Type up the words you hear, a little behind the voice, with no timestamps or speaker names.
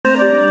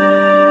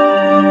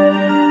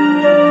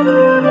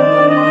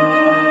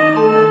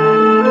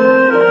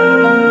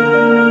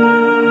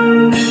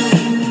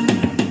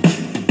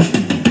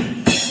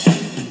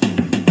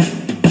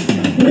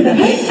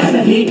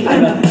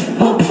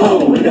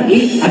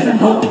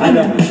ho and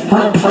a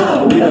ha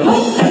ha, with a ho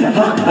and a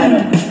ha and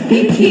a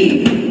hee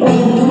hee. Oh,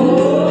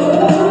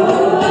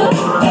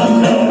 I'm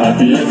the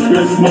happiest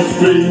Christmas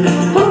tree.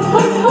 Ho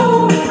ho ho,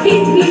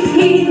 hee hee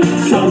hee.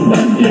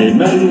 Someone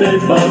came and they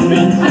found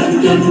me and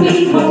took me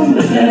home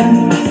with them.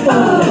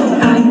 Oh,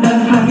 I'm the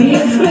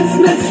happiest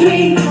Christmas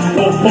tree.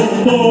 Ho ho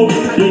ho,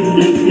 hee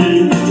hee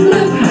hee.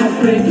 Look how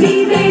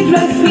pretty they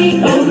dress me.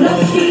 Oh,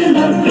 lucky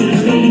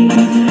me.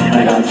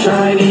 I got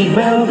shiny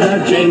bells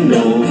that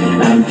jingle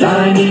and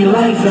tiny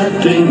lights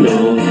that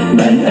jingle.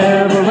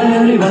 Whenever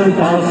anyone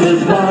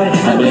passes by,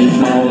 I blink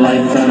my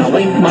lights and I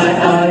wink my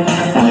eye.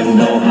 I'm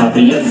the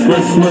happiest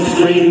Christmas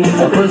tree.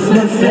 A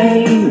Christmas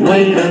day,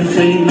 wait and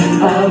see.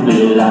 I'll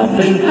be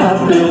laughing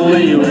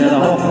happily with a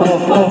ho ho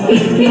ho hee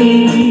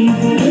hee.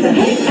 With a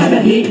hey and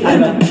a hee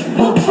and a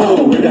ho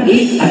ho. With a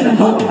hee and a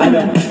ho and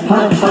a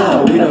ha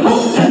ha. With a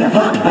ho and a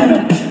ha and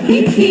a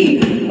hee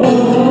hee.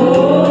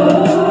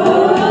 Oh.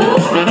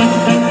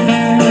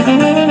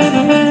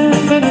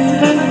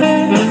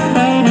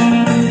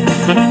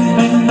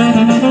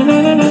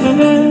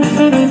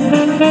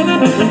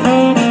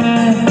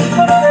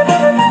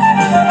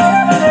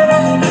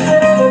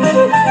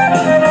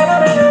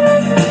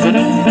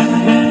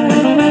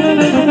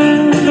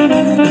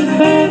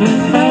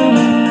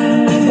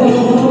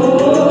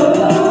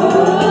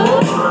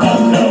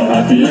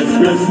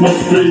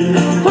 Christmas tree.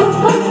 Ho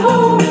ho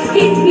ho,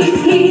 hee hee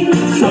hee.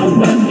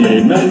 Someone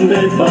came and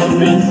they found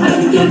me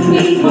and took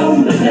me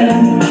home with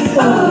them.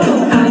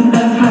 Oh, I'm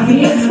the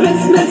happiest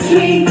Christmas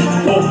tree.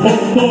 Ho ho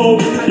ho,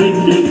 hee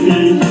hee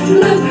hee.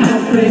 Look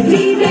how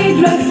pretty they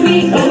dress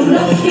me. Oh,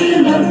 lucky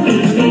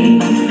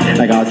me.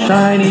 I got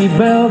shiny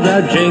bells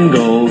that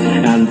jingle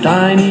and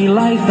tiny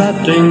lights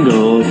that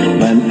tingle.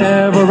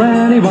 Whenever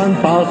anyone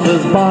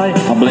passes by,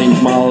 I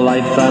blink my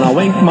lights and I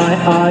wink my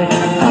eye.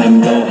 I'm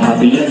the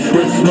happiest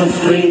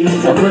Christmas tree.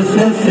 A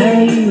Christmas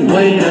day,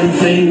 wait and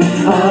see.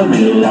 I'll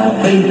be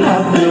laughing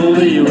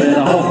happily with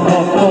a ho ho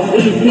ho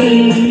hee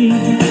hee.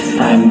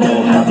 I'm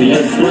the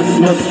happiest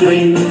Christmas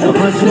tree. A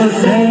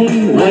Christmas day,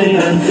 wait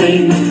and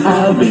see.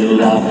 I'll be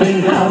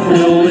laughing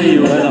happily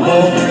with a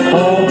ho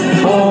ho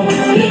ho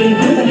hee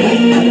hee.